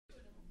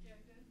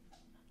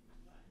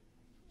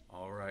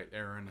right,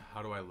 Aaron,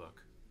 how do I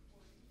look?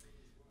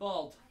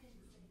 Bald.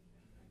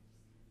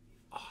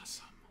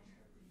 Awesome.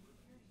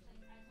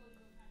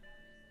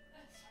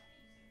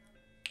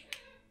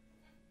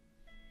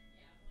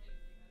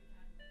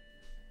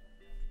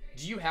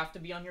 Do you have to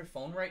be on your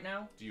phone right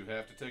now? Do you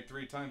have to take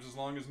 3 times as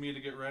long as me to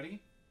get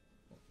ready?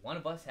 One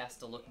of us has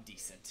to look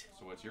decent.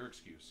 So what's your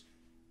excuse?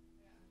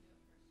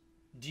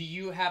 Do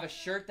you have a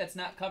shirt that's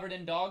not covered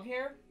in dog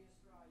hair?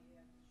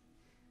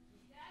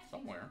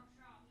 Somewhere.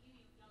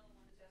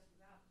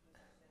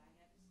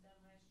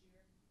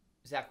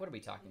 Zach, what are we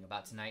talking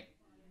about tonight?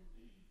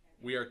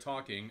 We are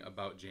talking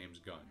about James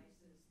Gunn.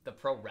 The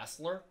pro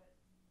wrestler?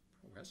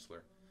 Pro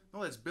wrestler?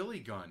 No, that's Billy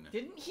Gunn.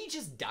 Didn't he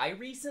just die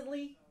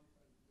recently?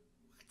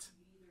 What?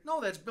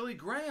 No, that's Billy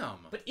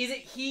Graham. But isn't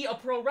he a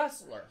pro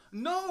wrestler?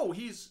 No,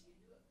 he's...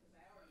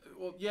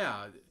 Well,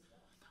 yeah.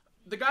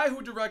 The guy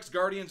who directs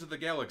Guardians of the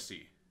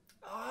Galaxy.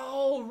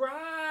 Oh,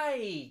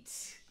 right.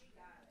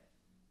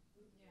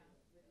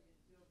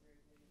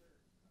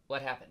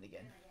 What happened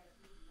again?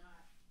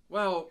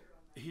 Well,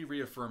 he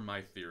reaffirmed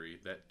my theory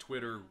that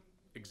Twitter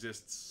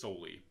exists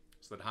solely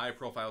so that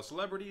high-profile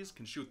celebrities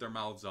can shoot their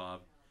mouths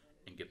off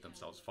and get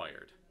themselves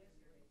fired.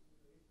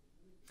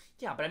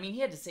 Yeah, but I mean, he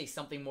had to say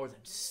something more than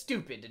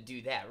stupid to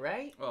do that,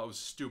 right? Well, it was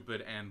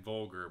stupid and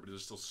vulgar, but it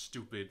was still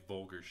stupid,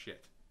 vulgar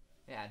shit.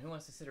 Yeah, and who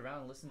wants to sit around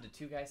and listen to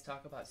two guys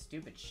talk about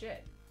stupid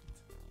shit?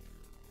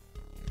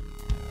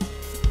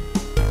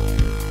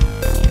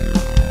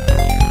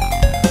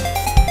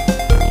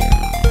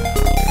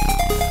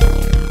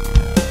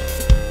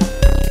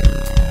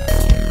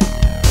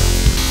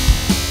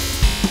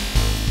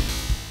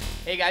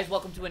 Hey guys,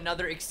 welcome to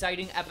another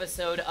exciting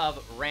episode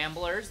of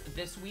Ramblers.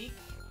 This week,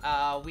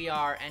 we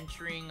are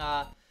entering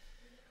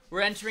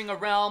a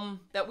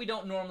realm that we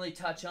don't normally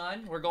touch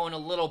on. We're going a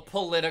little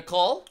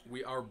political.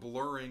 We are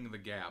blurring the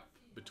gap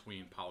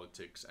between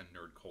politics and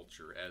nerd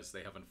culture as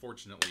they have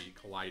unfortunately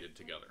collided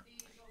together.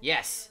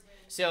 Yes.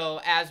 So,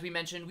 as we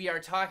mentioned, we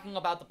are talking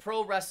about the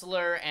pro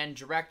wrestler and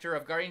director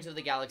of Guardians of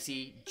the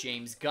Galaxy,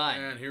 James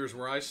Gunn. And here's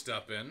where I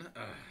step in.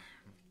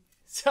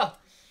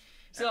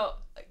 So,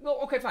 well,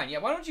 okay, fine. Yeah,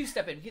 why don't you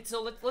step in?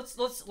 So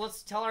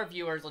let's tell our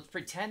viewers. Let's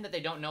pretend that they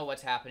don't know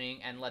what's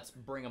happening, and let's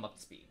bring them up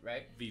to speed,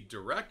 right? The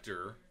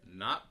director,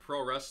 not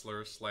pro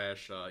wrestler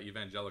 /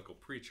 evangelical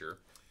preacher,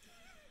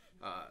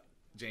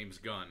 James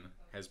Gunn,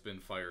 has been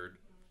fired,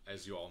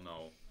 as you all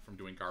know, from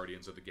doing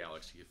Guardians of the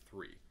Galaxy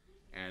 3.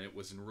 And it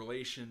was in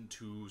relation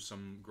to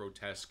some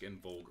grotesque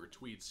and vulgar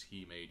tweets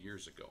he made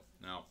years ago.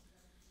 Now,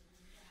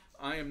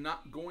 I am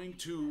not going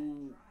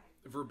to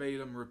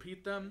verbatim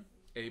repeat them.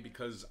 A,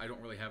 because I don't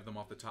really have them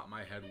off the top of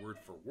my head word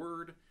for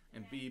word,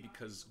 and B,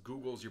 because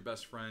Google's your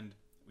best friend.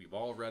 We've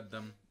all read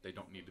them. They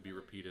don't need to be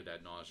repeated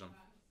ad nauseum.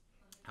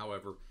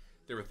 However,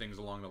 there were things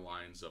along the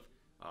lines of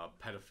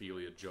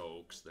pedophilia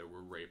jokes. There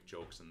were rape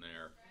jokes in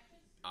there.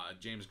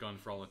 James Gunn,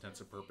 for all intents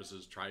and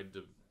purposes, tried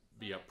to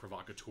be a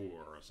provocateur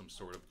or some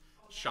sort of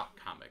shock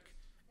comic.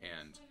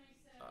 And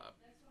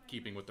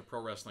keeping with the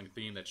pro wrestling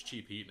theme, that's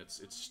cheap heat and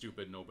it's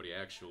stupid. Nobody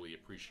actually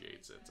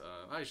appreciates it.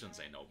 I shouldn't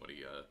say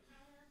nobody.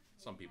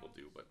 Some people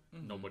do, but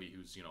nobody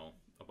who's,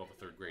 above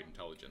a 3rd grade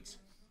intelligence.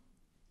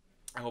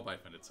 I hope I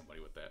offended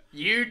somebody with that.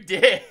 You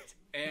did!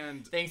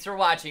 And thanks for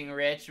watching,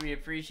 Rich. We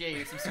appreciate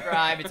you.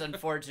 Subscribe. It's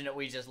unfortunate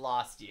we just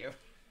lost you.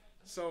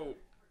 So,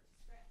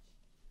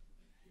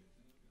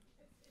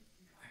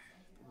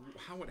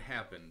 how it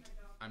happened,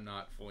 I'm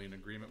not fully in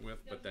agreement with,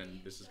 but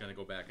then this is going to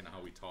go back into how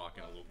we talk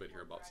in a little bit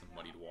here about some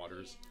muddied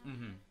waters.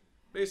 Mm-hmm.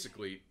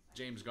 Basically,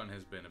 James Gunn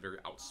has been a very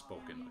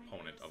outspoken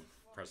opponent of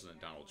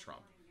President Donald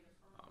Trump.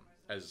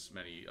 As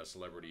many a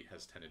celebrity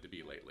has tended to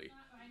be lately.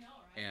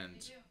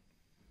 And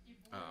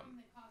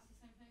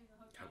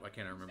God, why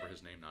can't I remember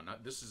his name now?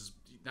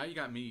 Now you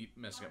got me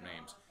messing up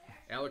names.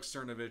 Alex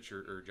Cernovich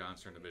or John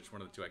Cernovich,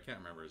 one of the two. I can't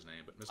remember his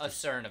name, but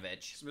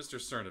Cernovich. Mr.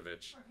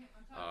 Cernovich,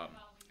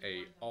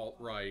 a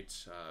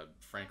alt-right,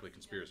 frankly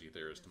conspiracy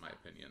theorist, in my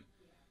opinion,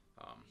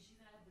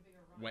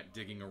 went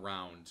digging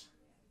around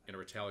in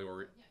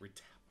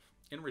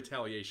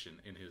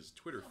retaliation in his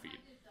Twitter feed,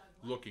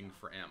 looking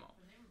for ammo.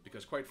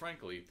 Because quite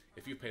frankly,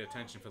 if you've paid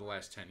attention for the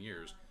last 10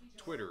 years,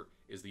 Twitter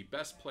is the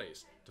best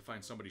place to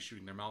find somebody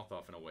shooting their mouth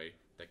off in a way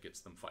that gets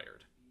them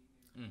fired.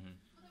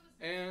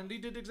 Mm-hmm. And he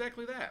did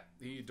exactly that.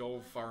 He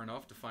dove far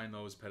enough to find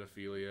those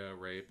pedophilia,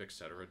 rape,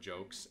 etc.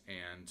 jokes,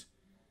 and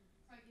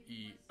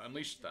he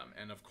unleashed them.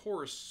 And of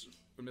course,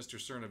 when Mr.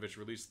 Cernovich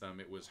released them,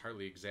 it was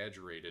hardly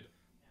exaggerated,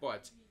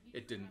 but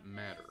it didn't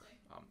matter.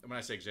 When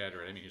I say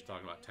exaggerated, I mean he's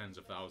talking about tens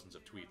of thousands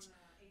of tweets.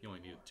 He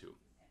only needed 2.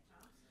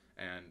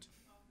 And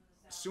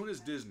as soon as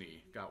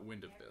Disney got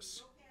wind of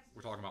this,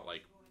 we're talking about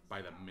like by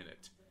the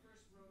minute,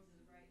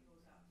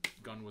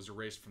 Gunn was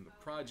erased from the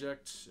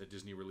project.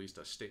 Disney released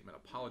a statement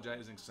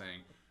apologizing,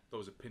 saying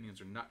those opinions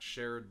are not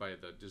shared by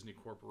the Disney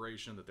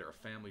Corporation, that they're a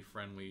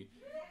family-friendly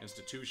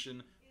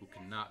institution who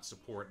cannot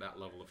support that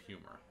level of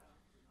humor.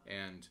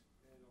 And,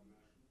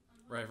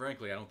 right,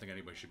 frankly, I don't think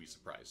anybody should be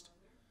surprised.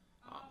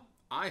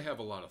 I have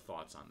a lot of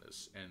thoughts on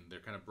this, and they're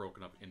kind of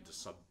broken up into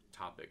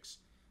subtopics.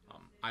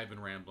 I've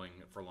been rambling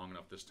for long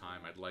enough this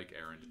time. I'd like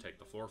Aaron to take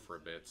the floor for a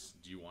bit.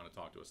 Do you want to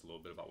talk to us a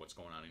little bit about what's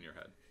going on in your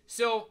head?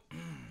 So,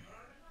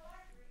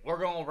 we're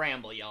going to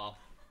ramble, y'all.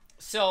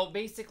 So,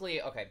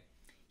 basically, okay,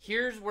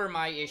 here's where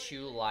my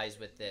issue lies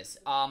with this.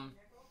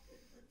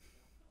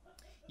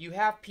 You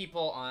have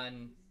people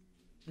on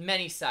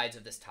many sides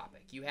of this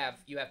topic. You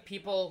have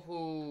people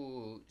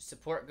who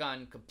support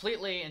gun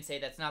completely and say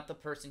that's not the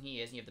person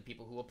he is, and you have the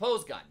people who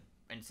oppose gun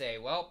and say,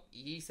 well,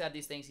 he said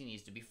these things, he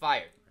needs to be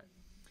fired.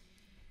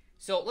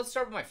 So let's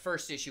start with my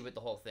first issue with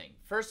the whole thing.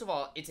 First of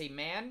all, it's a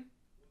man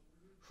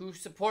who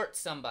supports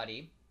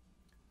somebody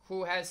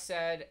who has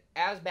said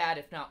as bad,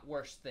 if not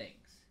worse,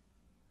 things,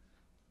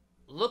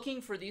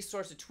 looking for these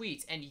sorts of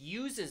tweets and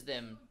uses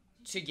them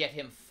to get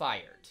him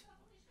fired.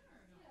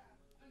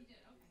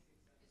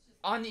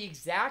 On the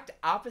exact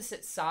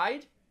opposite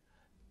side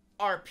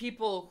are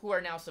people who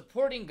are now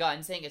supporting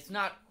guns, saying it's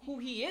not who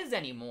he is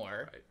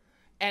anymore, Right.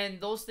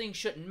 and those things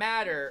shouldn't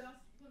matter,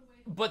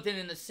 but then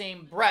in the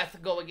same breath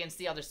go against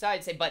the other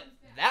side, say, but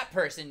that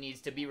person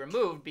needs to be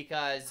removed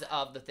because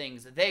of the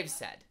things that they've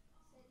said.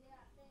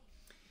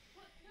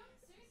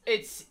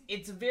 It's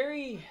a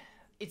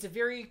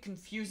very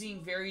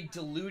confusing, very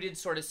diluted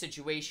sort of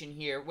situation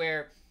here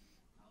where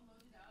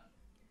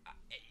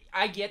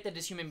I get that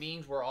as human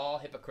beings we're all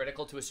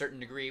hypocritical to a certain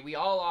degree. We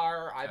all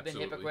are. I've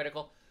Absolutely. been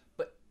hypocritical,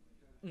 but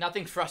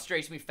nothing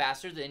frustrates me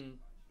faster than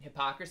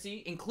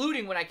hypocrisy,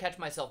 including when I catch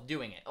myself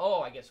doing it.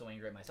 Oh, I get so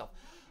angry at myself.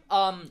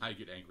 I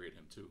get angry at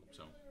him too.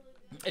 So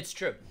it's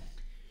true.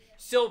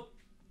 So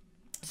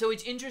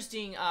it's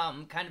interesting,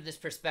 kind of this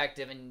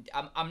perspective, and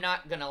I'm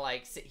not gonna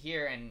like sit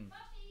here and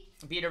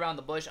beat around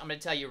the bush. I'm gonna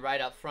tell you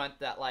right up front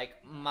that like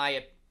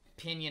my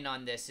opinion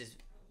on this is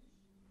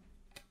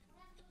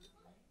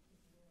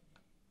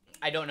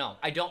I don't know.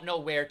 I don't know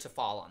where to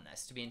fall on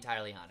this, to be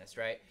entirely honest,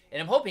 right?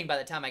 And I'm hoping by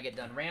the time I get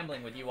done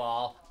rambling with you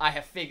all, I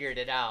have figured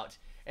it out,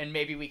 and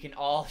maybe we can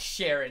all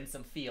share in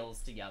some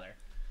feels together.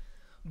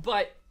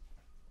 But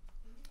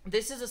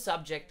this is a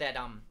subject that,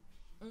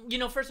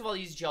 first of all,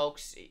 these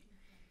jokes,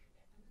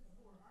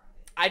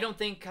 I don't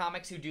think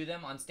comics who do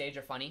them on stage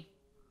are funny.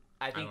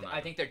 I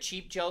think they're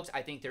cheap jokes.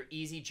 I think they're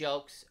easy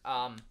jokes.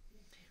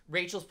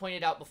 Rachel's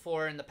pointed out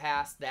before in the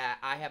past that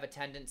I have a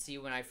tendency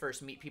when I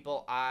first meet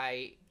people,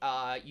 I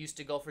used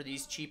to go for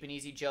these cheap and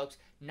easy jokes.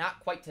 Not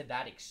quite to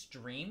that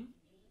extreme,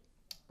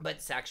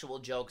 but sexual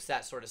jokes,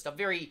 that sort of stuff.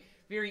 Very,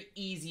 very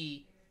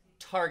easy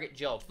target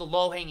jokes. The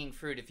low-hanging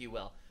fruit, if you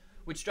will.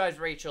 Which drives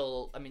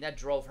Rachel, that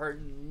drove her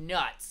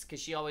nuts,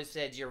 because she always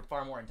said, you're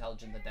far more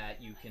intelligent than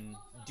that, you can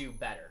do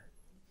better.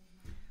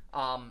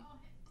 And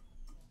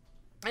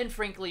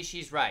frankly,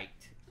 she's right.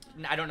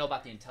 I don't know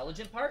about the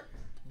intelligent part,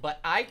 but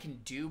I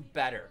can do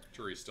better.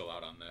 jury's still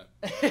out on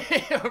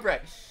that.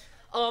 Right.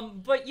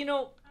 But,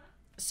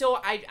 so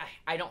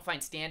I don't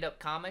find stand-up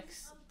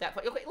comics that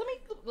funny. Okay,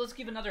 let's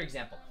give another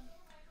example.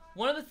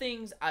 One of the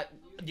things,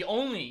 the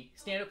only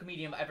stand-up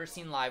comedian I've ever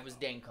seen live was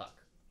Dane Cook.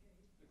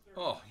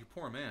 Oh, you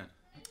poor man.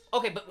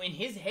 Okay, but in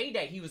his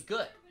heyday, he was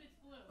good.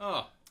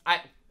 Oh.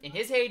 In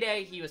his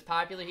heyday, he was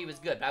popular, he was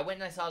good. But I went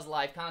and I saw his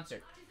live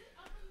concert.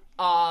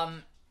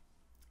 And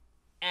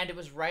it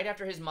was right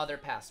after his mother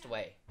passed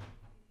away.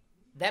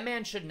 That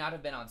man should not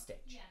have been on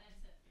stage.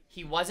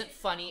 He wasn't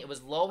funny. It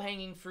was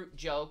low-hanging fruit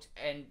jokes,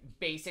 and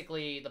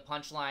basically the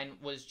punchline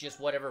was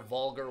just whatever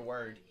vulgar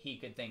word he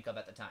could think of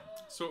at the time.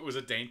 So it was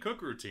a Dane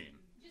Cook routine.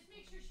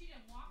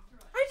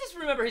 I just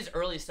remember his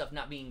early stuff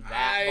not being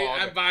that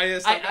vulgar. I'm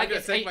biased. I'm not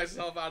going to take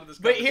myself out of this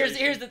But conversation.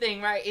 here's the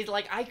thing, right? It's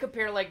like I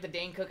compare like the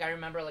Dane Cook I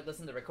remember like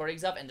listening to the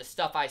recordings of and the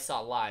stuff I saw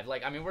live.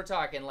 Like we're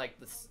talking like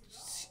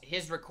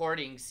his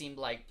recordings seemed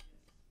like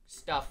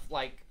stuff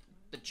like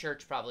the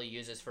church probably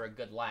uses for a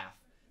good laugh.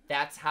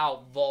 That's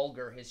how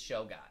vulgar his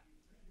show got.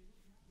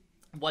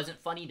 It wasn't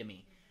funny to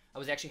me. I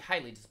was actually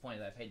highly disappointed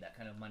that I paid that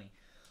kind of money.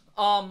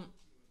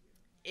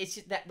 It's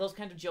just that those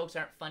kinds of jokes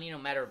aren't funny no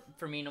matter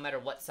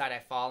what side I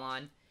fall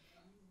on.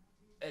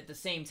 At the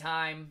same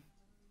time,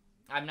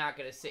 I'm not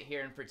going to sit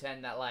here and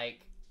pretend that,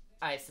 like,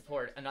 I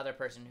support another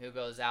person who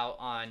goes out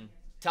on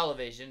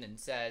television and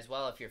says,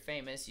 well, if you're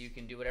famous, you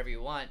can do whatever you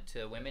want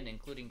to women,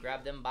 including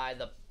grab them by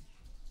the...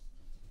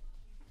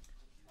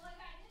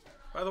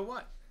 By the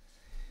what?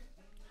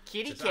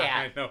 Kitty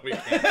cat. I know we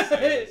can't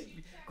say this.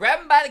 Grab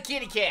them by the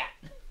kitty cat.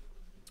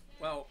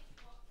 Well,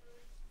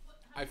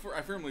 I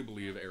firmly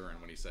believe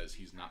Aaron when he says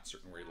he's not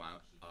certain where he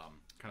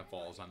kind of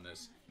falls on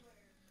this.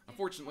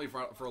 Unfortunately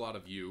for a lot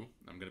of you,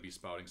 I'm going to be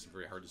spouting some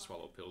very hard to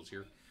swallow pills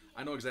here.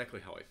 I know exactly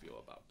how I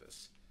feel about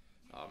this.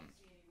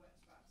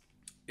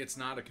 It's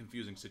not a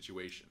confusing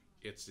situation.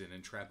 It's an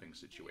entrapping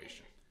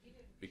situation.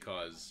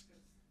 Because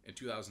in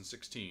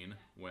 2016,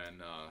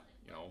 when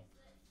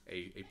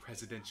a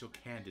presidential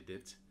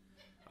candidate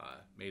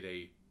made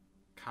a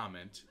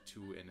comment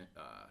to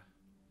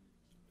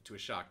a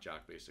shock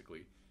jock,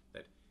 basically,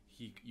 that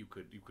you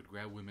could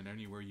grab women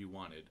anywhere you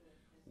wanted.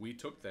 We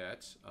took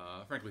that,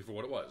 frankly, for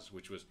what it was,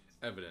 which was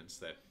evidence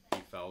that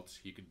he felt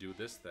he could do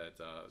this, that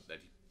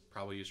he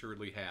probably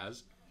assuredly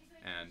has,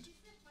 and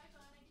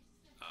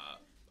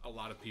a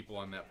lot of people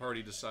on that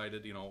party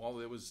decided,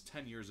 it was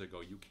 10 years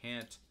ago. You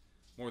can't,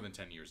 more than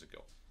 10 years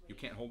ago, you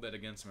can't hold that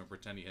against him and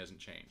pretend he hasn't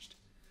changed.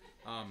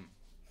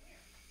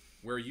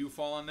 Where you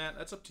fall on that,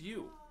 that's up to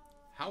you.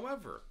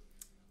 However,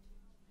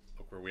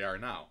 look where we are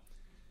now.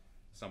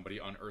 Somebody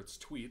unearths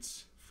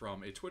tweets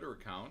from a Twitter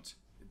account.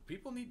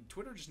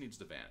 Twitter just needs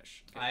to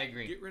vanish. Okay? I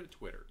agree. Get rid of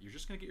Twitter. You're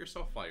just going to get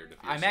yourself fired if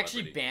you're I'm a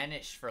actually celebrity.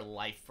 banished for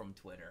life from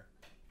Twitter.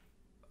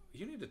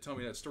 You need to tell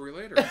me that story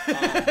later.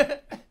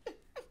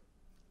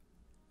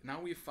 Now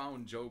we've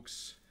found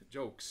jokes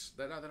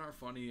that aren't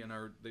funny and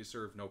they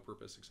serve no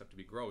purpose except to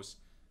be gross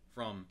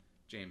from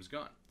James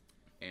Gunn.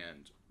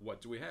 And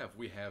what do we have?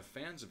 We have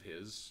fans of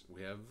his.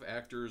 We have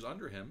actors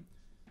under him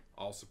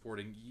all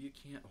supporting. You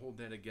can't hold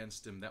that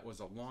against him. That was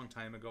a long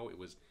time ago. It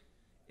was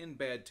in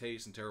bad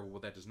taste and terrible,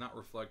 but that does not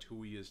reflect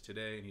who he is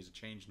today, and he's a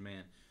changed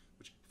man.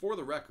 Which, for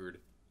the record,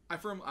 I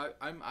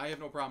have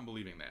no problem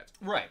believing that.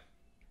 Right.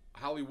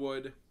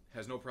 Hollywood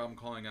has no problem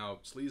calling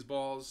out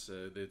sleazeballs.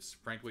 It's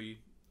frankly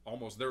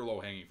almost their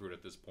low-hanging fruit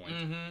at this point.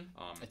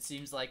 Mm-hmm. It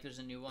seems like there's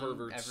a new one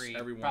perverts,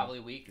 every probably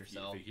week or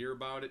so. If you hear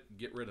about it,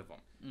 get rid of them.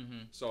 Mm-hmm.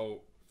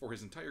 So for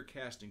his entire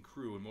cast and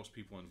crew and most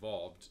people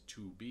involved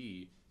to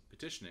be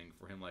petitioning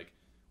for him, like,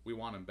 we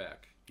want him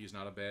back. He's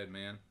not a bad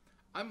man.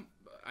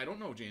 I don't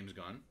know James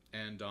Gunn,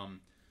 and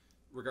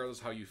regardless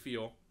of how you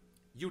feel,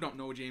 you don't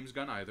know James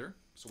Gunn either,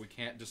 so we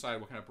can't decide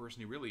what kind of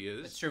person he really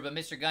is. That's true, but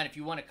Mr. Gunn, if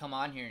you want to come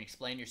on here and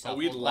explain yourself,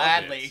 we'd we'll love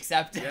gladly it.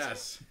 accept it.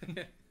 Yes.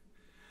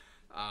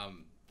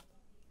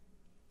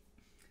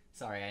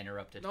 Sorry, I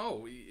interrupted.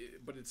 No,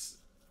 but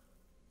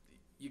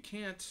you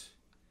can't.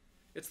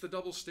 It's the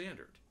double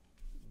standard.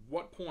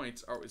 What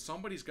points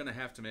somebody's going to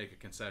have to make a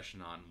concession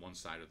on one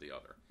side or the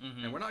other,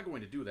 and we're not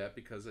going to do that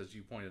because, as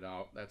you pointed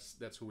out,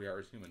 that's who we are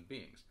as human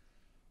beings.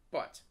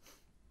 But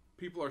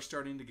people are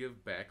starting to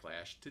give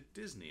backlash to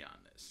Disney on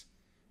this,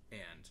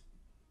 and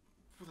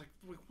we're like,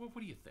 what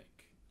do you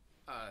think?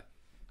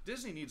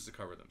 Disney needs to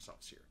cover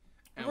themselves here,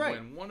 and right.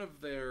 when one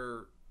of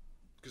their,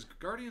 because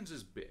Guardians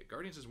is big.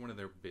 Guardians is one of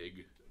their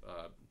big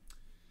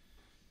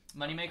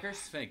moneymakers.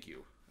 Thank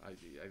you.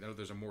 I know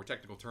there's a more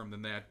technical term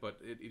than that, but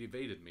it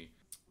evaded me.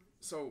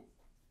 So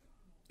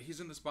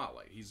he's in the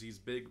spotlight. He's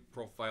big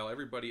profile.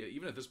 Everybody,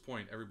 even at this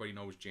point, everybody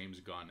knows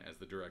James Gunn as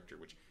the director,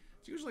 which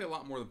is usually a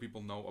lot more than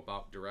people know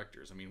about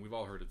directors. I mean, we've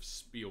all heard of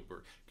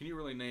Spielberg. Can you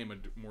really name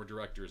more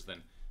directors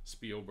than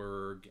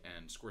Spielberg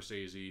and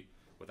Scorsese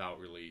without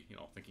really,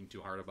 thinking too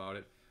hard about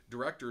it?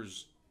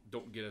 Directors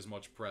don't get as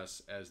much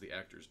press as the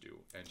actors do.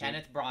 And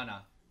Kenneth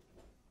Branagh.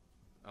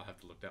 I'll have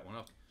to look that one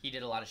up. He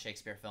did a lot of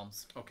Shakespeare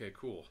films. Okay,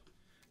 cool.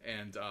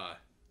 And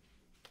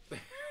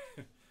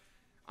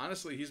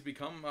honestly, he's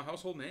become a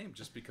household name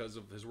just because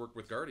of his work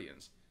with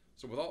Guardians.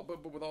 So with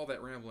all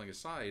that rambling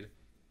aside,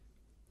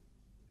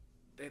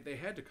 they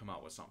had to come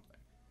out with something.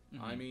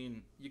 Mm-hmm. I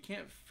mean, you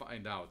can't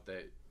find out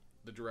that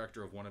the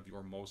director of one of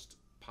your most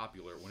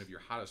popular, one of your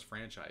hottest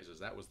franchises,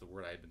 that was the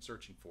word I had been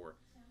searching for,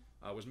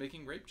 was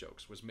making rape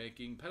jokes, was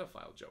making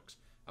pedophile jokes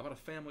about a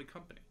family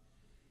company.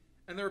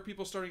 And there are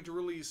people starting to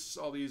release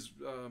all these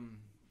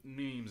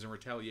memes in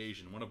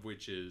retaliation, one of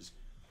which is,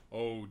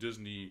 oh,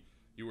 Disney,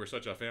 you were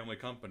such a family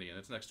company, and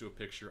it's next to a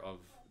picture of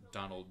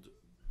Donald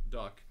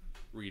Duck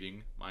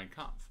reading Mein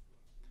Kampf,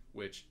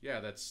 which,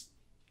 that's,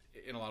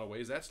 in a lot of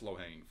ways, that's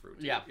low-hanging fruit.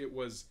 Yeah.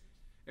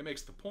 It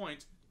makes the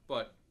point,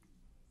 but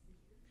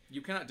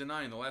you cannot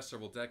deny in the last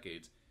several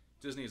decades,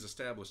 Disney has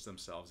established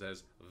themselves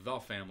as the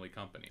family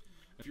company.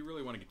 If you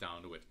really want to get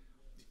down to it,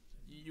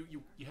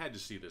 you had to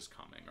see this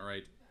coming, all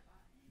right?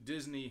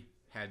 Disney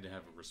had to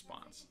have a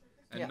response.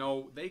 And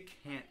no, they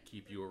can't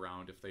keep you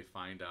around if they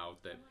find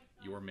out that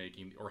you're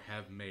making or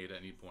have made at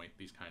any point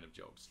these kind of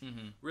jokes.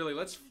 Mm-hmm. Really,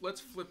 let's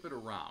flip it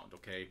around,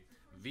 okay?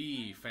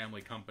 The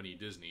family company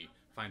Disney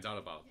finds out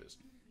about this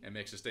and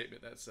makes a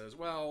statement that says,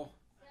 well,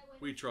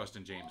 we trust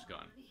in James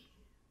Gunn.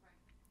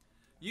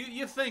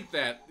 You think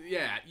that,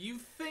 you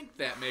think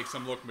that makes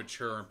them look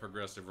mature and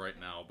progressive right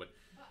now, but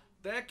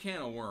that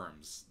can of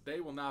worms,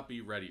 they will not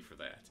be ready for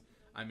that.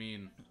 I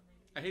mean,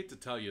 I hate to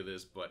tell you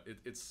this, but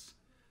it's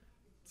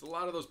a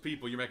lot of those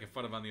people you're making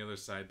fun of on the other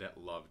side that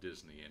love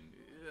Disney, and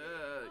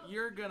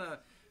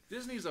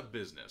Disney's a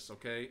business,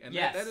 okay? And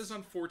yes. that is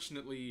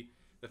unfortunately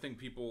the thing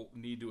people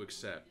need to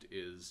accept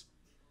is,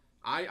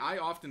 I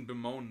often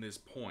bemoan this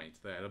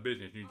point that a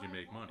business needs to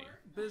make money.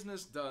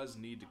 Business does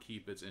need to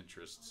keep its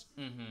interests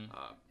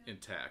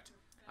intact.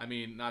 I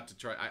mean, not to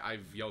try,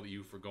 I've yelled at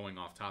you for going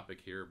off topic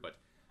here, but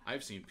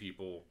I've seen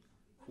people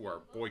who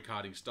are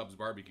boycotting Stubbs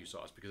barbecue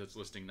sauce because it's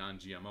listing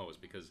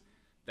non-GMOs, because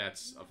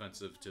that's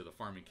offensive to the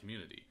farming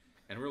community.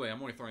 And really,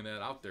 I'm only throwing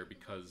that out there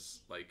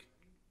because, like,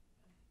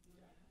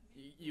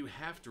 you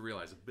have to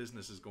realize a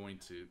business is going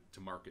to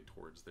market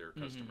towards their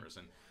customers,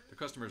 and the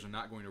customers are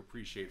not going to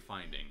appreciate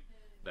finding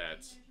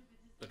that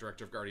the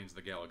director of Guardians of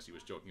the Galaxy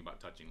was joking about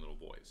touching little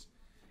boys.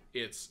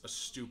 It's a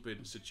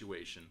stupid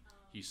situation.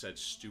 He said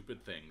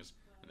stupid things,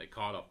 and they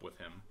caught up with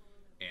him,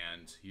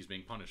 and he's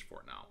being punished for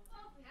it now.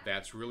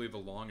 That's really the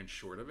long and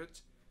short of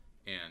it,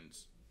 and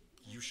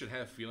you should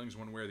have feelings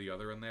one way or the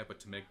other in that, but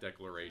to make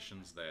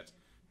declarations that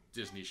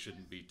Disney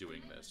shouldn't be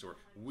doing this, or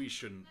we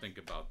shouldn't think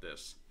about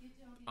this.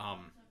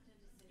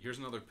 Here's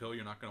another pill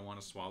you're not going to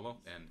want to swallow,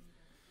 and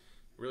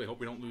really hope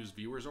we don't lose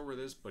viewers over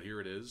this, but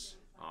here it is.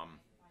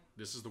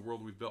 This is the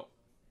world we've built.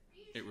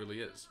 It really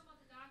is.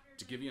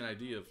 To give you an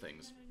idea of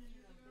things,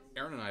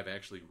 Aaron and I have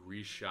actually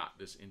reshot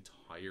this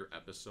entire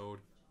episode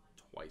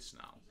twice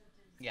now.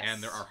 Yes.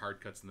 And there are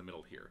hard cuts in the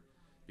middle here,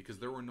 because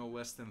there were no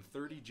less than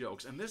 30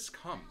 jokes, and this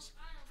comes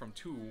from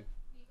two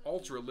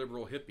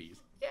ultra-liberal hippies.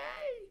 Yay!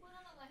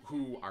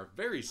 Who are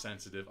very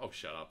sensitive. Oh,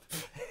 shut up.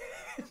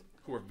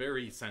 Who are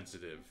very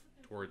sensitive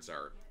towards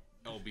our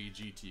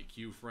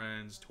LGBTQ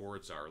friends,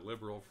 towards our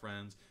liberal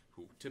friends,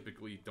 who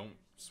typically don't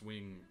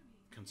swing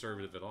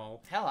conservative at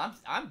all. Hell,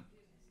 I'm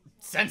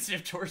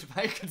sensitive towards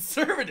my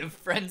conservative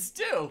friends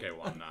too. Okay,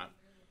 well, I'm not.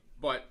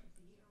 But,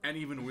 and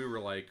even we were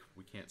like,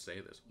 we can't say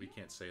this, we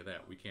can't say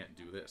that, we can't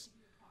do this.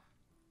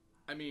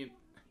 I mean,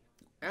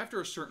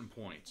 after a certain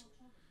point,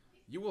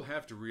 you will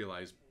have to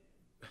realize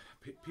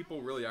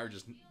people really are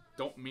just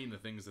don't mean the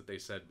things that they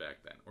said back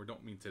then, or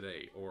don't mean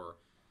today, or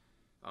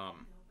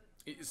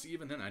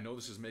even then, I know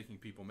this is making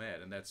people mad,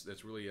 and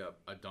that's really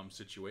a dumb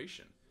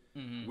situation.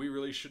 Mm-hmm. We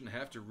really shouldn't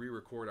have to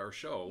re-record our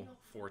show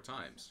 4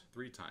 times,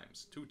 3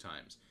 times, 2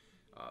 times.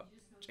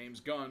 James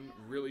Gunn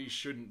really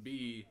shouldn't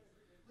be.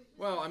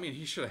 Well, I mean,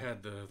 he should have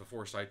had the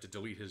foresight to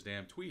delete his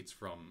damn tweets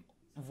from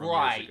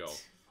years ago.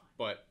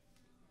 But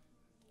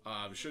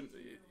shouldn't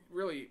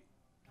really.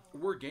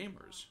 We're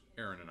gamers,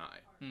 Aaron and I.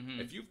 Mm-hmm.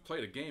 If you've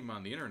played a game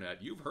on the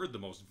internet, you've heard the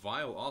most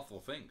vile,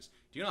 awful things.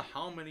 Do you know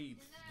how many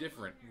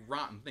different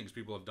rotten things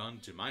people have done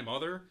to my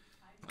mother?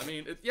 I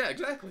mean, yeah,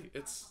 exactly.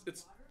 It's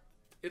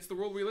the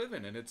world we live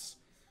in, and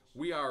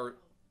we are.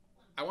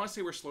 I want to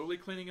say we're slowly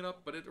cleaning it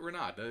up, but we're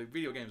not. The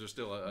video games are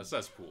still a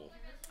cesspool.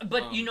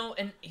 But you know,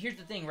 and here's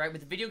the thing, right?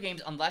 With video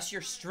games, unless you're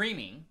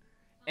streaming,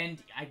 and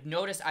I've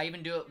noticed I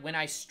even do it when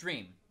I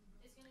stream.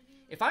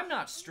 If I'm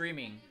not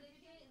streaming,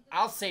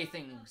 I'll say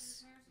things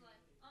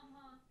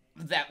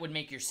that would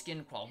make your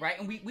skin crawl, right?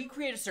 And we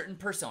create a certain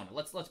persona.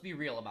 Let's be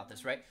real about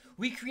this, right?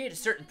 We create a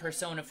certain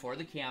persona for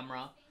the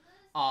camera,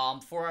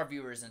 for our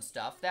viewers and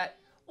stuff. That,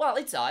 well,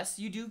 it's us.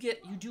 You do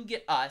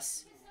get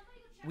us.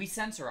 We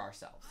censor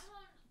ourselves.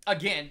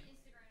 Again,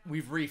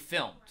 we've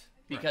refilmed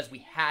because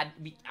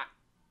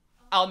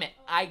I'll admit,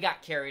 I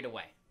got carried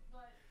away,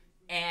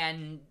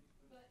 and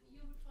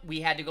we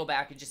had to go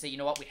back and just say, you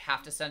know what? We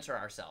have to censor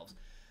ourselves.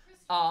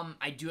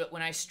 I do it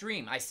when I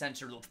stream. I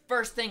censor. The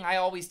first thing I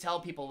always tell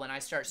people when I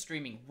start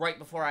streaming, right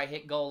before I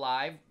hit go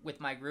live with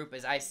my group,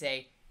 is I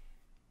say,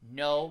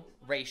 no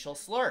racial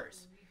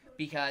slurs,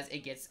 because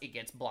it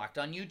gets blocked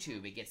on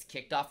YouTube. It gets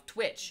kicked off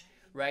Twitch,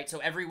 right? So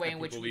every way in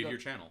which we leave go, your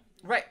channel,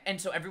 right?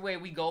 And so every way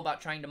we go about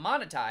trying to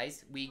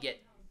monetize, we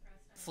get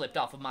flipped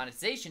off of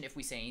monetization if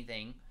we say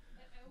anything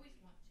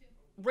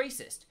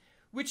racist,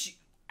 which,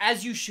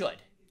 as you should.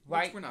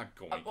 Right? Which we're not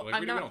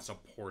going. We don't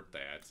support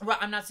that. Right.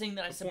 I'm not saying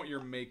that. The point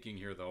you're making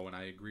here, though, and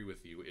I agree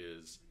with you,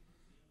 is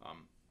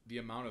the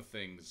amount of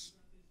things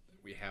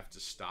we have to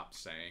stop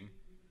saying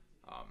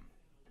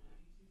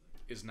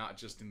is not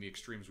just in the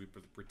extremes we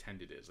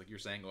pretend it is. Like you're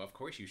saying, oh, of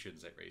course you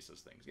shouldn't say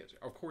racist things. Yes,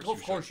 of course.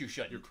 Of course you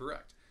should. You're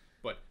correct.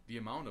 But the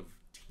amount of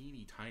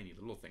teeny tiny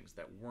little things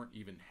that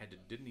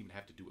didn't even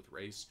have to do with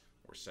race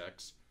or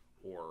sex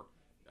or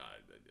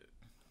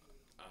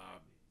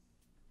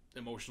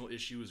emotional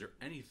issues or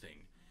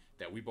anything,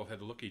 that we both had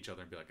to look at each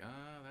other and be like,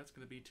 that's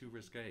going to be too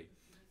risque.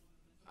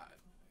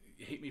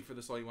 Hate me for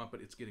this all you want,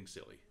 but it's getting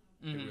silly.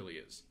 Mm-hmm. It really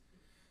is.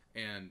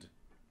 And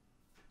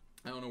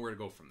I don't know where to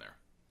go from there.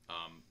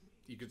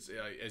 You could say,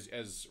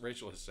 as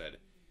Rachel has said,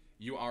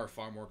 you are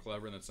far more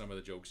clever than some of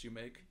the jokes you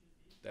make.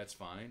 That's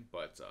fine,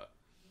 but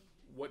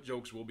what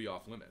jokes will be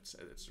off limits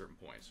at certain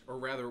points? Or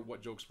rather,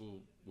 what jokes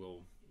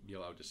will be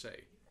allowed to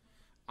say?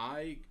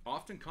 I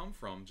often come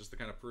from just the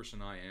kind of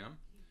person I am,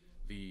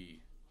 the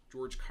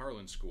George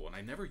Carlin school, and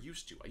I never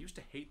used to. I used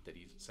to hate that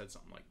he said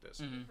something like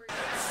this. Mm-hmm.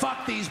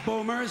 Fuck these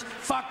boomers,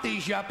 fuck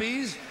these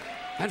yuppies,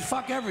 and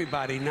fuck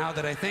everybody, now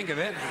that I think of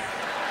it.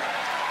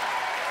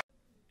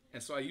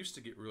 And so I used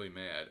to get really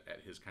mad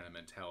at his kind of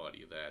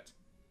mentality that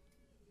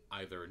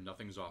either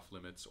nothing's off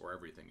limits or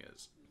everything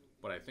is.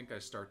 But I think I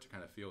start to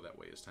kind of feel that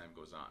way as time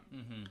goes on.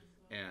 Mm-hmm.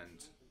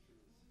 And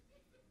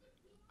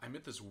I'm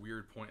at this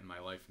weird point in my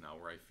life now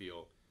where I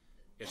feel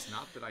it's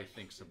not that I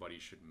think somebody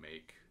should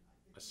make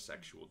a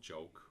sexual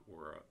joke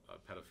or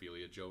a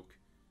pedophilia joke,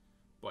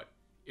 but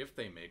if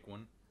they make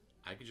one,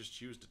 I can just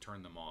choose to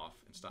turn them off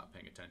and stop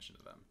paying attention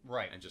to them,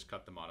 right, and just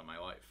cut them out of my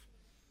life.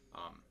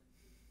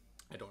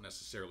 I don't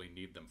necessarily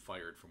need them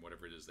fired from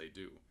whatever it is they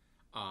do.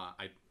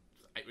 I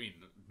mean,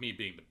 me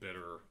being the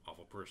bitter,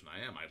 awful person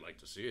I am, I'd like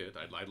to see it.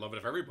 I'd love it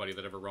if everybody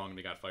that ever wronged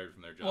me got fired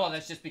from their job. Well,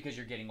 that's just because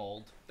you're getting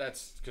old.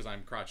 That's because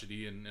I'm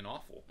crotchety and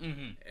awful.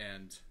 Mm-hmm.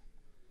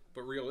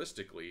 But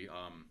realistically,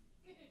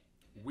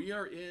 we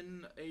are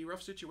in a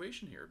rough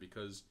situation here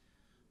because,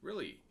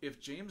 really, if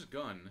James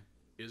Gunn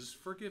is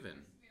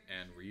forgiven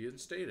and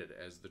reinstated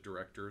as the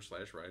director /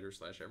 writer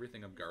 /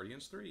 everything of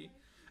Guardians 3,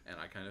 and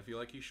I kind of feel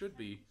like he should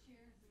be,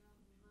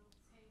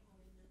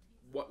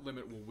 what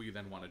limit will we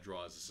then want to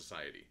draw as a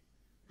society?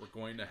 we're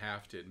going to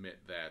have to admit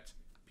that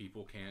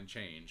people can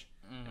change.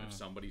 And if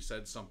somebody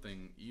said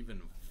something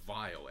even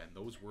vile, and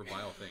those were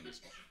vile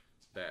things,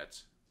 that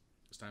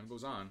as time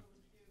goes on,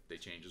 they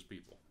change as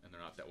people, and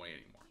they're not that way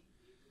anymore.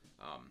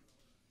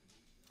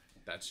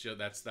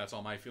 That's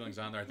all my feelings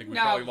on there. I think we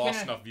probably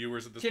lost enough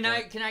viewers at this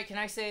point. Can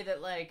I say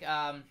that, like,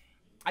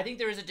 I think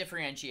there is a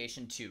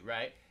differentiation too,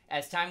 right?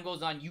 As time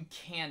goes on, you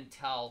can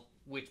tell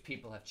which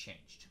people have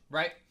changed,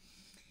 right?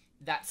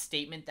 That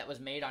statement that was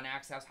made on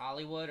Access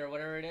Hollywood or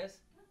whatever it is,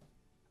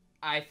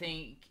 I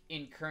think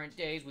in current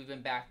days we've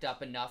been backed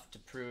up enough to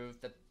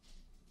prove that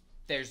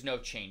there's no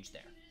change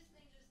there.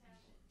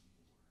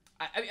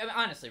 I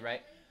honestly,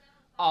 right?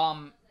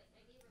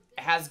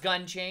 Has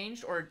Gunn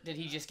changed, or did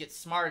he just get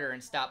smarter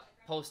and stop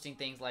posting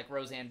things like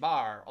Roseanne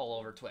Barr all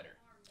over Twitter?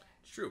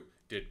 It's true.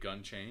 Did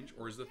Gunn change,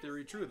 or is the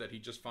theory true that he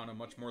just found a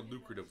much more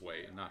lucrative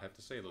way and not have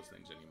to say those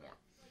things anymore?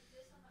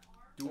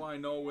 Do I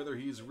know whether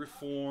he's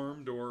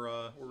reformed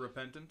or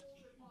repentant?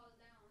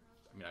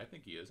 I mean, I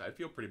think he is. I'd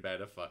feel pretty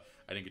bad if I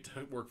didn't get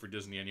to work for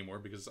Disney anymore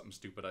because of something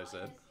stupid I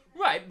said.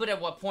 Right, but at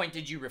what point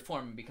did you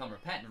reform and become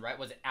repentant, right?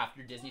 Was it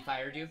after Disney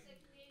fired you?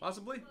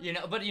 Possibly.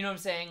 But you know what I'm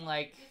saying?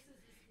 Like,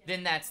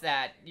 then that's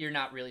that you're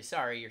not really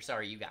sorry, you're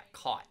sorry you got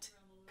caught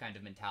kind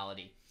of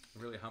mentality.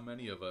 Really, how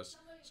many of us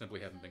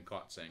simply haven't been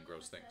caught saying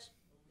gross things?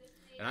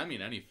 And I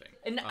mean anything.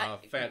 And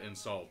fat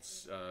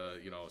insults,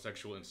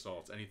 sexual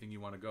insults, anything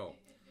you want to go.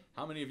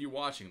 How many of you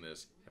watching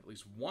this have at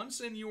least once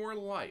in your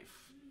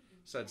life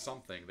said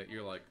something that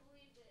you're like,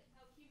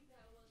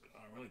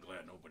 I'm really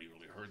glad nobody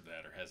really heard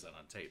that or has that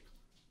on tape?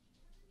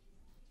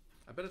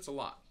 I bet it's a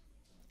lot.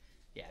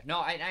 Yeah, no,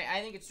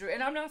 I think it's true.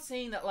 And I'm not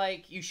saying that,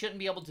 like, you shouldn't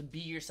be able to be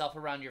yourself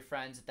around your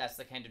friends if that's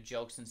the kind of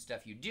jokes and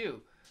stuff you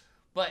do.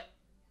 But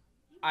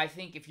I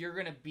think if you're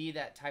going to be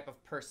that type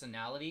of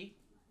personality,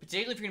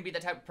 particularly if you're going to be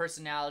that type of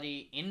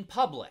personality in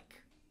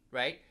public,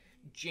 right?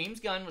 James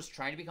Gunn was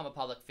trying to become a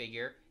public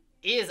figure,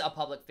 is a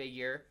public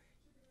figure.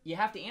 You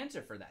have to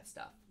answer for that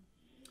stuff.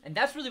 And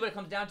that's really what it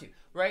comes down to,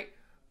 right?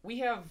 We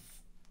have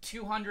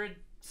 200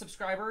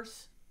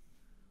 subscribers,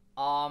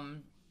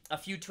 a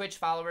few Twitch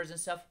followers and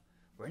stuff.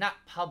 We're not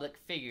public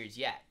figures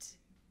yet.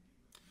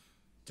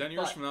 10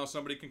 years from now,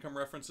 somebody can come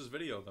reference this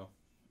video, though.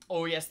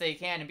 Oh, yes, they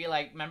can. And be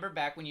like, remember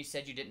back when you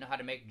said you didn't know how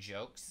to make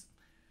jokes?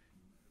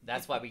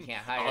 That's why we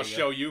can't hire you. I'll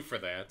show you for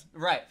that.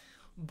 Right.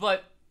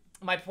 But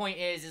my point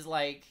is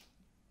like,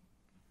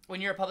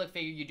 when you're a public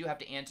figure, you do have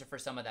to answer for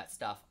some of that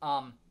stuff.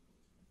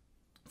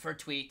 For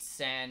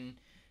tweets and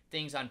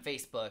things on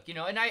Facebook,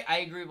 and I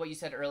agree with what you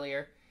said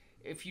earlier.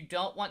 If you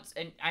don't want,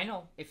 and I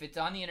know, if it's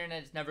on the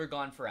internet, it's never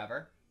gone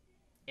forever.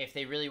 If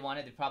they really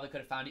wanted, they probably could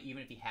have found it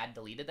even if he had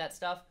deleted that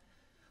stuff.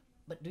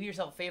 But do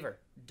yourself a favor.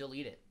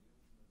 Delete it.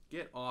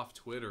 Get off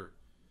Twitter.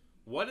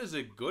 What is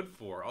it good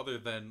for other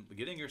than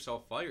getting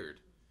yourself fired?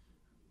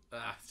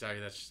 Sorry,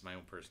 that's just my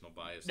own personal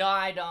bias. No,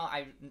 I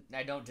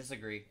don't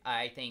disagree.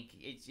 I think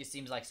it just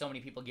seems like so many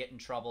people get in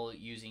trouble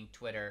using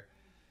Twitter,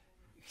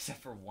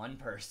 except for one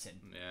person.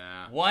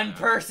 Yeah. One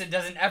person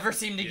doesn't ever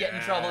seem to get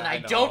in trouble, and I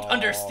don't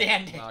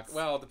understand it.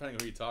 Well, depending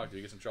who you talk to,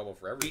 he gets in trouble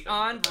for everything.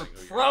 Beyond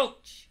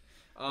reproach.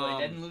 Well,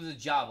 he didn't lose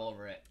his job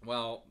over it.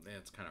 Well,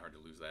 it's kind of hard to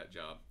lose that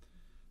job.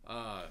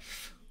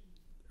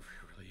 It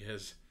really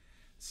is.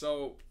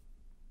 So,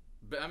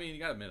 but, I mean, you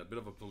got to admit, a bit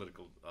of a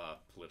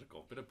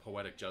bit of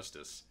poetic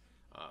justice.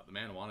 The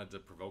man wanted to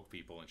provoke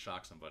people and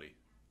shock somebody.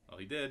 Well,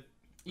 he did.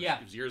 Yeah.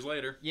 It was years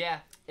later. Yeah,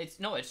 it's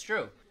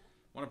true.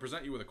 I want to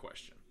present you with a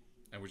question,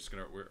 and we're just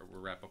gonna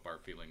wrap up our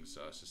feelings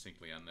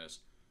succinctly on this.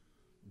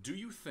 Do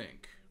you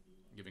think,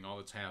 giving all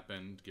that's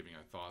happened, giving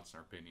our thoughts and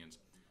our opinions,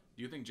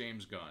 do you think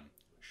James Gunn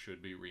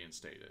should be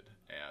reinstated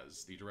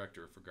as the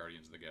director for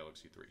Guardians of the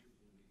Galaxy 3?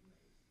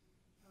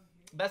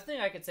 Best thing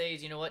I could say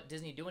is, you know what,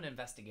 Disney, do an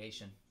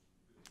investigation.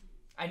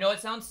 I know it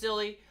sounds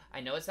silly. I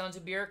know it sounds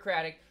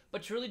bureaucratic,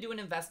 but truly do an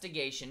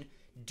investigation.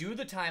 Do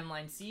the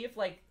timeline. See if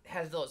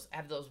have those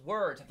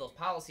words, have those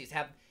policies,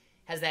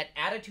 has that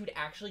attitude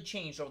actually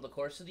changed over the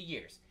course of the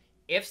years?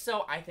 If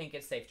so, I think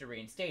it's safe to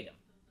reinstate him,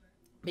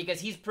 because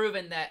he's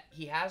proven that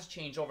he has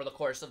changed over the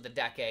course of the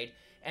decade,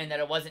 and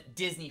that it wasn't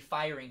Disney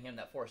firing him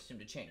that forced him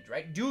to change.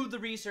 Right? Do the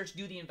research.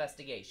 Do the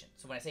investigation.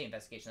 So when I say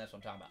investigation, that's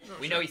what I'm talking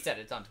about. We know he said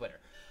it. It's on Twitter.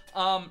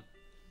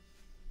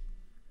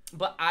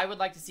 But I would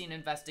like to see an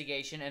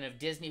investigation, and if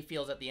Disney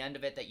feels at the end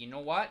of it that, you know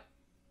what,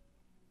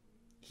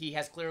 he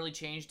has clearly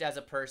changed as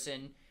a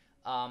person,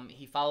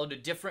 he followed a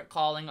different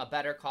calling, a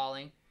better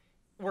calling.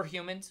 We're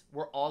humans.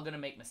 We're all going to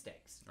make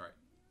mistakes. All right.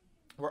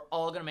 We're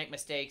all going to make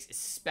mistakes,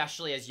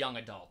 especially as young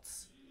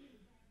adults.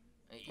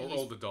 Or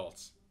old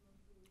adults.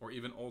 Or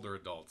even older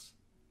adults.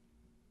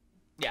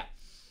 Yeah.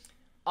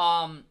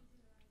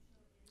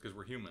 Because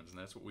we're humans, and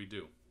that's what we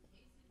do.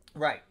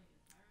 Right.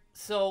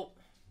 So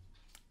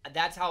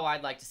that's how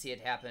I'd like to see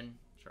it happen.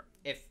 Sure.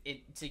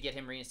 To get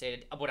him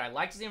reinstated. Would I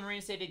like to see him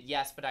reinstated?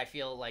 Yes, but I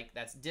feel like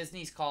that's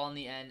Disney's call in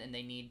the end, and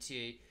they need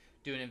to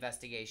do an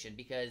investigation,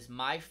 because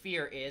my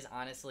fear is,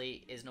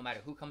 honestly, is no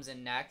matter who comes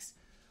in next,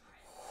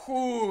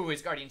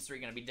 is Guardians 3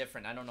 going to be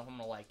different? I don't know if I'm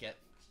going to like it.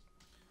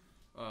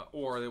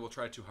 or they will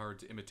try too hard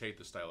to imitate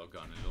the style of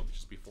Gunn, and it'll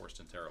just be forced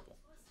and terrible.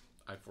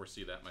 I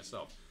foresee that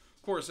myself.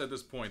 Of course, at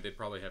this point, they'd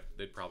probably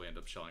end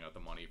up shelling out the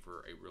money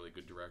for a really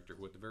good director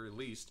who, at the very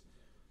least,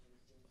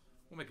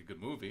 will make a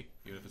good movie,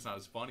 even if it's not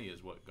as funny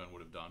as what Gunn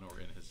would have done or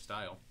in his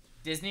style.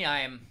 Disney, I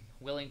am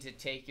willing to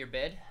take your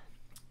bid.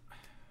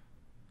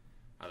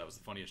 That was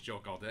the funniest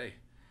joke all day.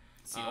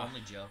 It's the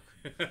only joke.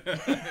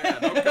 Yeah,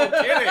 no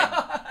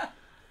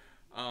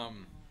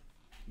kidding.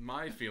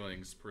 My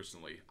feelings,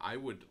 personally, I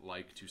would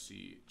like to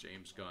see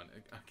James Gunn.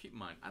 Keep in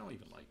mind, I don't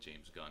even like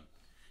James Gunn.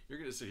 You're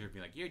going to sit here and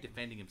be like, you're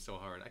defending him so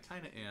hard. I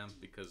kind of am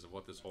because of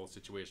what this whole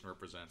situation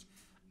represents.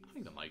 I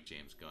don't even like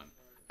James Gunn.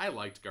 I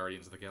liked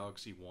Guardians of the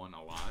Galaxy 1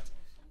 a lot.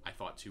 I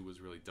thought 2 was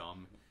really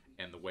dumb.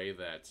 And the way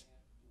that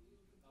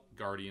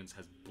Guardians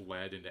has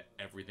bled into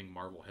everything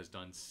Marvel has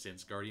done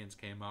since Guardians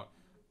came out,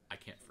 I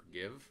can't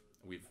forgive.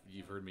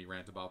 You've heard me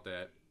rant about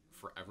that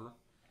forever.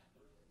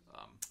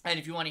 And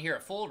if you want to hear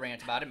a full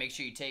rant about it, make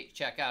sure you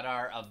check out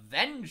our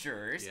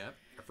Avengers. Yep,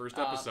 our first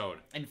episode.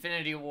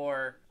 Infinity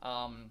War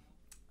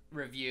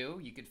review.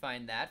 You could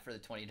find that for the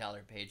 $20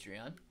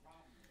 Patreon.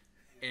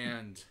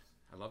 And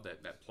I love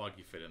that plug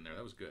you fit in there.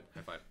 That was good.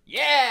 High five.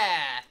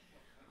 Yeah!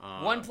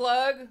 One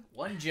plug,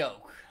 one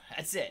joke.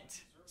 That's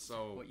it.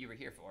 So what you were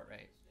here for,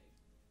 right?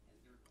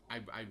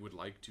 I would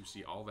like to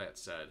see, all that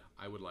said,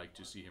 I would like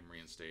to see him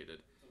reinstated.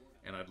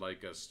 And I'd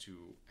like us to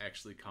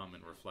actually come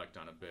and reflect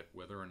on a bit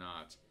whether or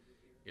not,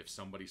 if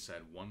somebody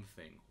said one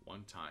thing,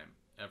 one time,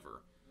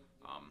 ever,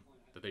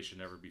 that they should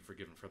never be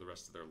forgiven for the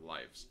rest of their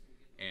lives.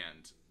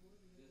 And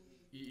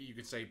you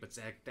could say, but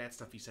Zach, that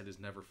stuff he said is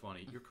never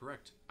funny. You're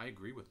correct. I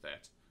agree with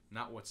that.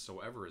 Not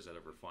whatsoever is that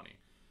ever funny.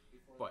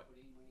 But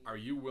are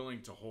you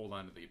willing to hold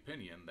on to the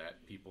opinion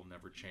that people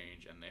never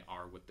change and they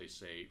are what they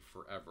say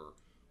forever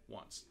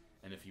once?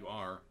 And if you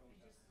are,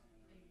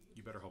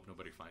 you better hope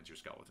nobody finds your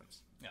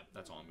skeletons. Yep.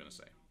 That's all I'm going to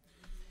say.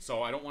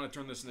 So I don't want to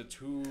turn this into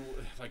too,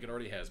 like it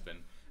already has been,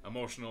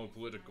 emotional,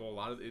 political. A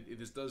lot of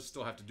it does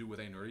still have to do with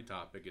a nerdy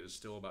topic. It is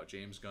still about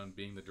James Gunn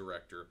being the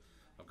director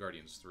of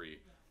Guardians 3.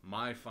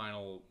 My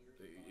final,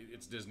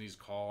 it's Disney's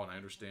call, and I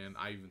understand.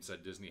 I even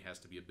said Disney has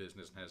to be a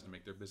business and has to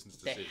make their business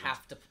decisions.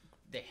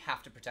 They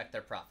have to protect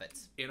their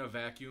profits. In a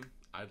vacuum,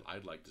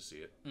 I'd like to see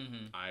it.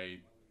 Mm-hmm. I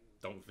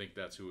don't think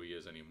that's who he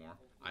is anymore.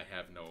 I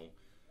have no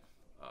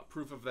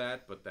proof of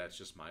that, but that's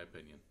just my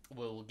opinion.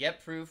 We'll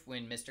get proof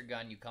when Mr.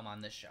 Gunn, you come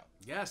on this show.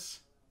 Yes.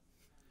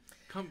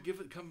 Come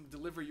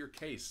deliver your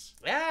case.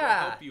 Yeah.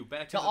 We'll help you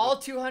back to all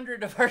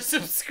 200 of our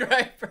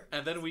subscribers.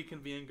 And then we can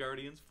be in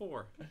Guardians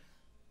 4.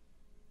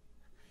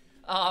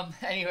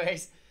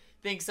 Anyways,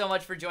 thanks so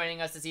much for joining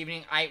us this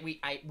evening. We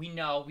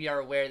are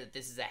aware that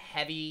this is a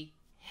heavy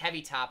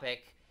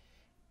topic.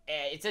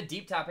 It's a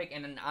deep topic,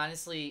 and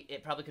honestly,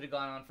 it probably could have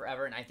gone on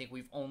forever, and I think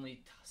we've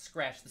only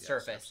scratched the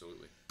surface.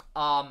 Absolutely.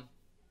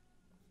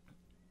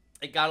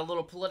 It got a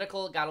little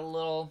political. It got a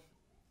little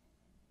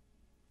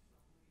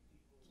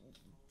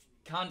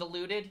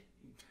convoluted.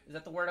 Is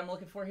that the word I'm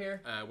looking for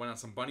here? Went on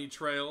some bunny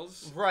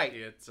trails. Right.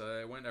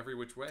 It went every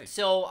which way.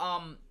 So,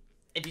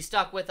 if you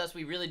stuck with us,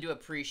 we really do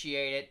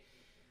appreciate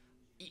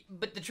it.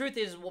 But the truth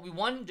is, what we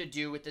wanted to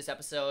do with this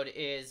episode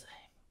is,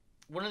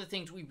 one of the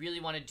things we really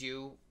want to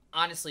do,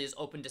 honestly, is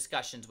open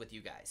discussions with you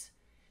guys.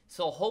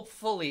 So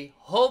hopefully,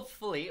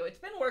 it's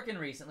been working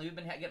recently. We've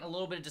been getting a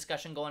little bit of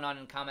discussion going on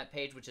in the comment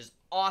page, which is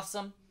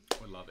awesome.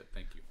 We love it.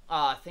 Thank you.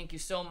 Thank you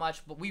so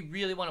much. But we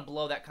really want to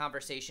blow that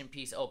conversation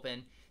piece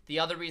open. The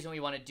other reason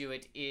we want to do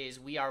it is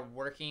we are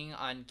working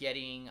on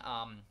getting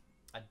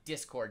a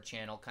Discord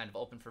channel kind of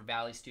open for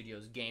Valley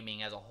Studios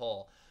Gaming as a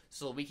whole,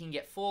 so we can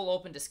get full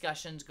open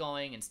discussions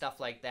going and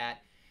stuff like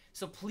that.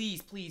 So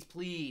please,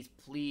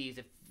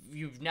 if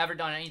you've never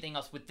done anything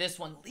else with this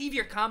one, leave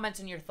your comments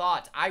and your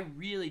thoughts. I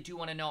really do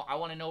want to know. I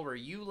want to know where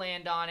you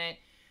land on it.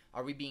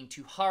 Are we being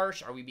too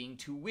harsh? Are we being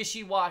too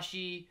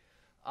wishy-washy?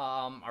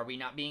 Are we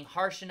not being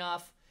harsh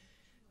enough?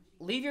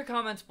 Leave your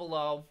comments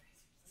below.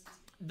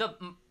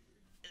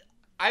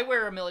 I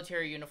wear a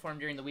military uniform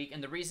during the week,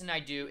 and the reason I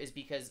do is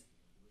because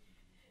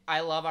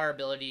I love our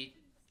ability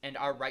and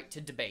our right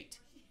to debate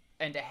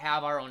and to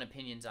have our own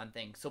opinions on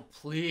things. So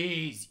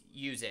please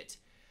use it.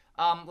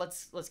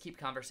 Let's keep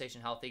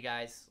conversation healthy,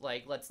 guys.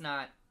 Like, let's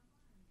not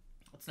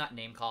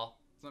name call.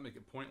 Let's not make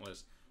it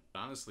pointless.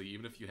 Honestly,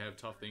 even if you have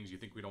tough things you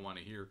think we don't want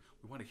to hear,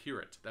 we want to hear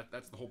it.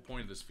 That's the whole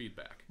point of this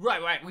feedback.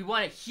 Right. We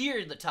want to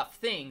hear the tough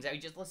things.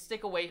 Let's stay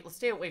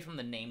away from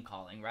the name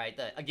calling, right?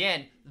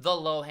 The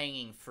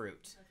low-hanging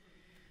fruit.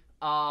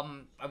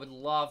 I would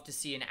love to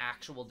see an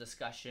actual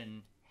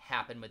discussion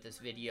happen with this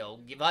video.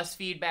 Give us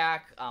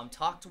feedback.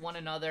 Talk to one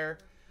another.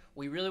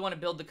 We really want to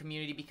build the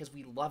community because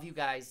we love you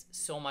guys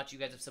so much. You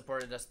guys have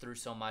supported us through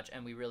so much,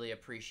 and we really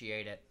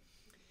appreciate it.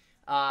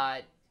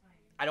 I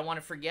don't want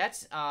to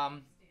forget,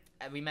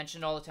 we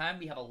mentioned all the time,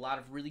 we have a lot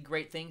of really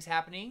great things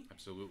happening.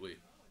 Absolutely.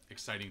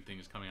 Exciting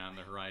things coming on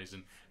the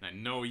horizon. And I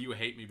know you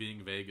hate me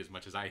being vague as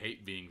much as I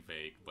hate being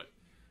vague, but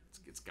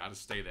it's got to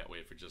stay that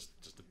way for just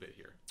a bit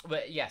here.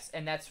 But yes,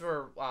 and that's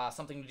for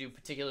something to do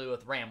particularly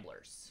with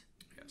Ramblers.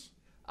 Yes.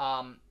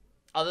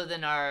 Other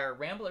than our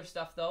Rambler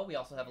stuff, though, we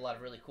also have a lot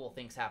of really cool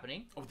things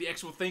happening. Oh, the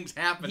actual things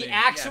happening. The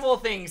actual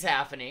things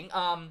happening.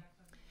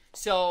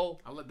 So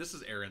this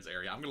is Aaron's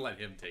area. I'm gonna let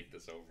him take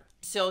this over.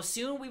 So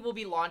soon we will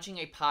be launching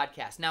a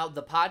podcast. Now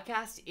the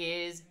podcast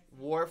is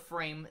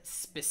Warframe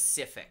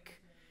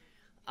specific.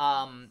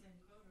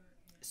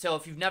 So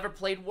if you've never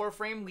played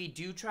Warframe, we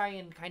do try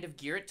and kind of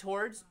gear it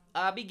towards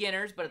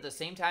beginners, but at the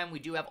same time we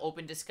do have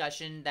open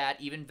discussion that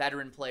even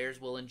veteran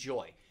players will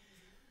enjoy.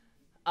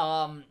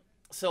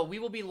 So we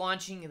will be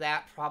launching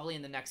that probably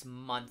in the next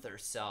month or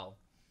so.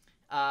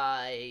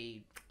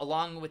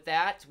 Along with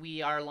that,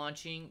 we are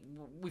launching,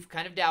 we've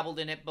kind of dabbled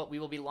in it, but we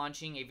will be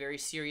launching a very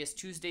serious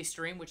Tuesday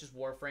stream, which is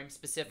Warframe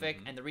specific.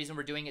 And the reason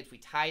we're doing it is we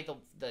tie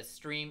the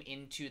stream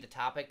into the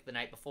topic the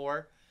night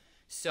before.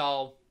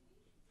 So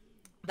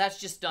that's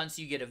just done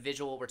so you get a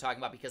visual what we're talking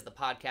about, because the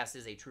podcast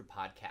is a true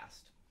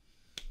podcast.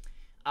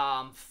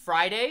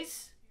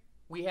 Fridays,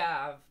 we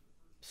have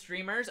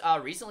streamers.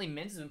 Recently,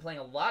 Minz has been playing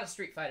a lot of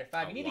Street Fighter V.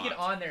 You need to get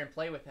on there and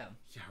play with him.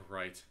 Yeah,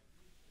 right.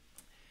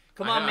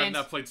 Come on, Minz. I've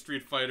not played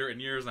Street Fighter in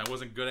years, and I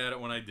wasn't good at it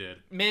when I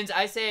did. Minz,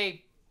 I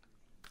say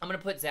I'm going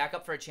to put Zach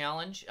up for a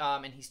challenge,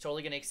 and he's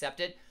totally going to accept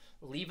it.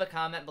 Leave a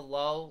comment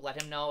below.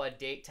 Let him know a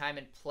date, time,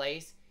 and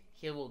place.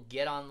 He will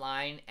get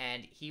online,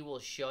 and he will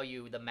show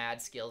you the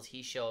mad skills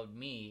he showed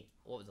me,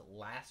 what was it,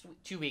 last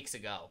week? 2 weeks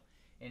ago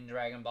in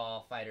Dragon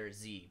Ball Fighter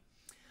Z.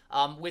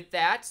 With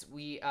that,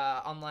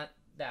 on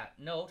that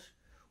note,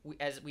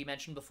 as we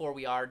mentioned before,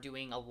 we are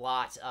doing a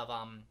lot of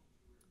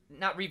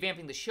not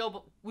revamping the show,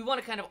 but we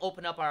want to kind of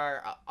open up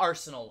our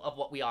arsenal of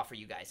what we offer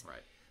you guys.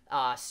 Right.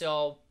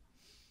 So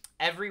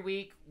every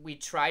week we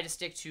try to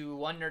stick to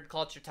one nerd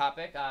culture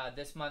topic.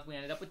 This month we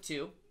ended up with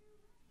 2.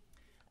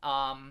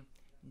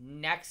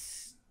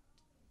 Next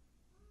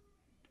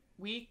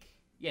week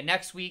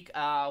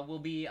will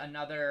be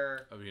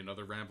another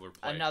Rambler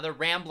play. Another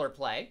Rambler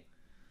play.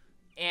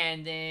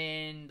 And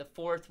then the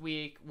 4th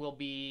week will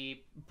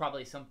be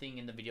probably something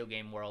in the video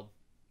game world.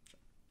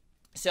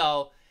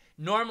 So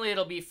normally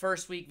it'll be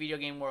first week video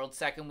game world,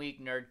 second week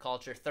nerd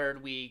culture,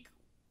 third week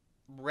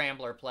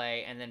Rambler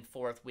play, and then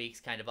 4th week's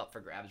kind of up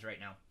for grabs right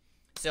now.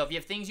 So if you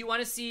have things you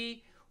want to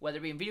see, whether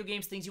it be in video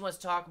games, things you want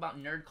to talk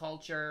about, nerd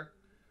culture,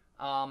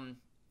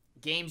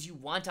 games you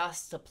want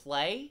us to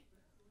play,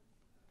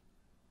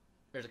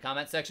 there's a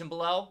comment section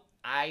below.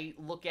 I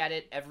look at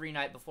it every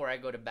night before I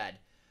go to bed.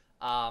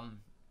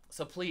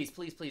 So please,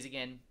 please, please,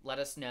 again, let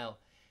us know.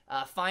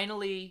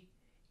 Finally,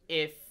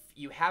 if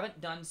you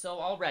haven't done so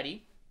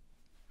already,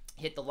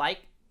 hit the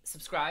like,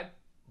 subscribe,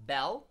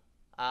 bell.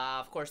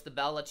 Of course, the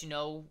bell lets you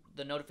know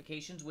the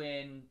notifications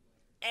when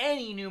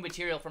any new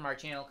material from our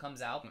channel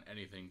comes out.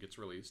 Anything gets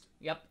released.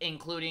 Yep,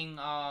 including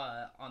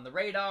on the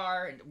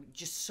radar. And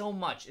just so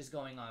much is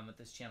going on with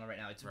this channel right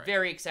now. It's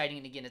very exciting,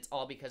 and again, it's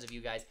all because of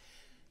you guys.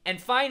 And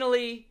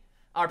finally,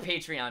 our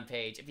Patreon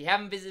page. If you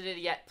haven't visited it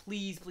yet,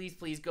 please, please,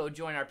 please go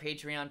join our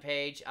Patreon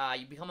page.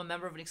 You become a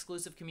member of an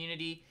exclusive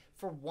community.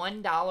 For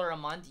 $1 a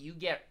month, you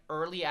get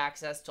early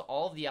access to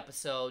all of the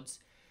episodes.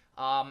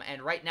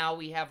 And right now,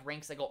 we have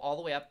ranks that go all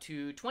the way up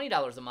to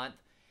 $20 a month.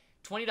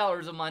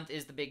 $20 a month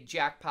is the big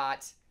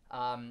jackpot.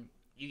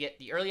 You get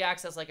the early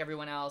access like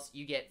everyone else.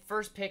 You get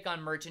first pick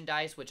on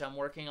merchandise, which I'm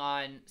working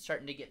on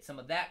starting to get some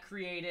of that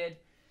created.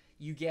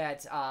 You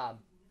get the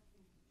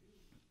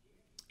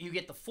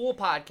full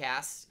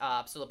podcast.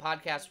 So the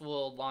podcast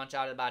will launch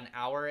out at about an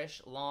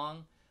hour-ish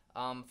long.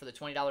 For the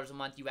 $20 a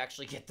month, you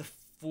actually get the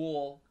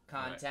full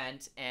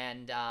content. Right.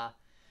 And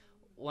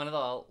one of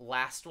the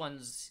last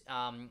ones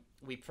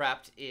we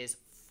prepped is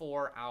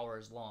 4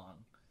 hours long.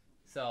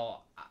 So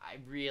I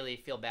really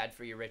feel bad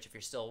for you, Rich, if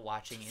you're still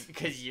watching it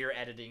because you're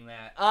editing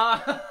that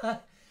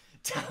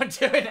down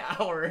to an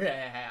hour and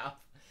a half.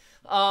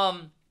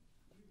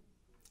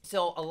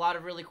 So a lot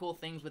of really cool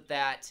things with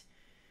that.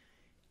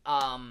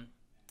 And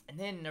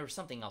then there was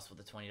something else with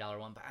the $20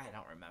 one, but I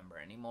don't remember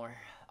anymore.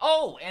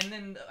 Oh, and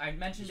then I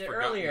mentioned it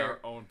earlier. Our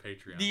own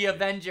Patreon. The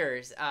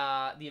Avengers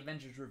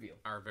review.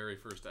 Our very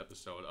first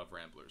episode of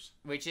Ramblers.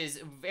 Which is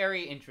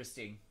very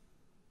interesting.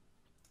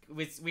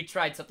 We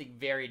tried something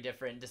very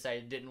different,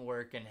 decided it didn't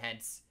work, and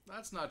hence...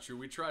 That's not true.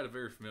 We tried a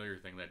very familiar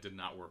thing that did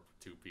not work with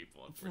 2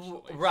 people,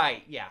 unfortunately.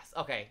 Right, yes.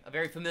 Okay, a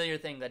very familiar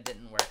thing that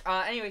didn't work.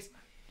 Anyways,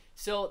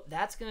 so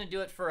that's going to do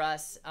it for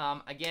us.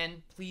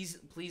 Again, please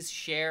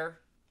share.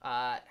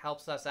 It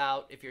helps us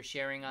out if you're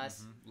sharing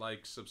us.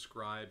 Like,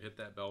 subscribe, hit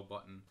that bell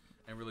button,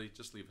 and really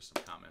just leave us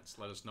some comments.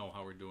 Let us know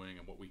how we're doing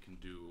and what we can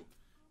do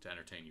to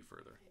entertain you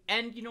further.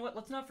 And you know what?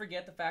 Let's not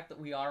forget the fact that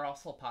we are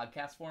also a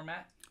podcast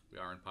format. We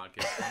are in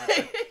podcast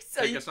format.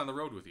 So take us on the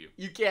road with you.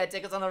 You can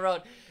take us on the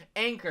road.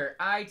 Anchor,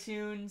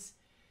 iTunes.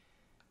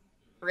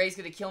 Ray's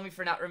going to kill me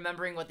for not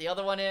remembering what the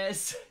other one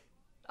is.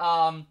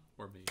 Or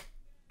me.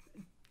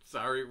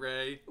 Sorry,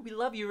 Ray. We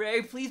love you,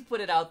 Ray. Please put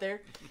it out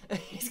there.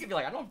 He's going to be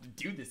like, I don't have to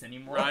do this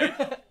anymore. Right?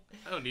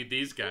 I don't need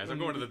these guys. I'm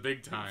going to the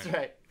big time. That's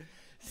right.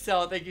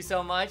 So thank you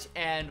so much,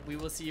 and we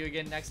will see you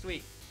again next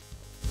week.